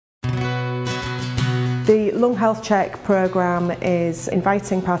The lung health check programme is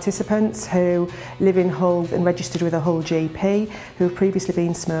inviting participants who live in Hull and registered with a Hull GP who have previously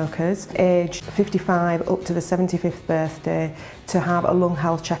been smokers, aged 55 up to the 75th birthday, to have a lung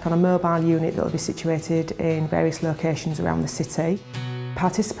health check on a mobile unit that will be situated in various locations around the city.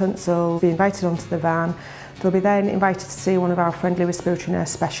 Participants will be invited onto the van. They'll be then invited to see one of our friendly respiratory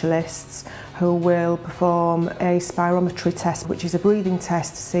nurse specialists who will perform a spirometry test, which is a breathing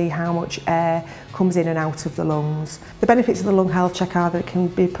test to see how much air comes in and out of the lungs. The benefits of the lung health check are that it can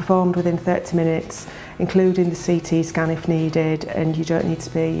be performed within 30 minutes, including the CT scan if needed, and you don't need to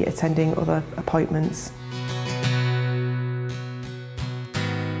be attending other appointments.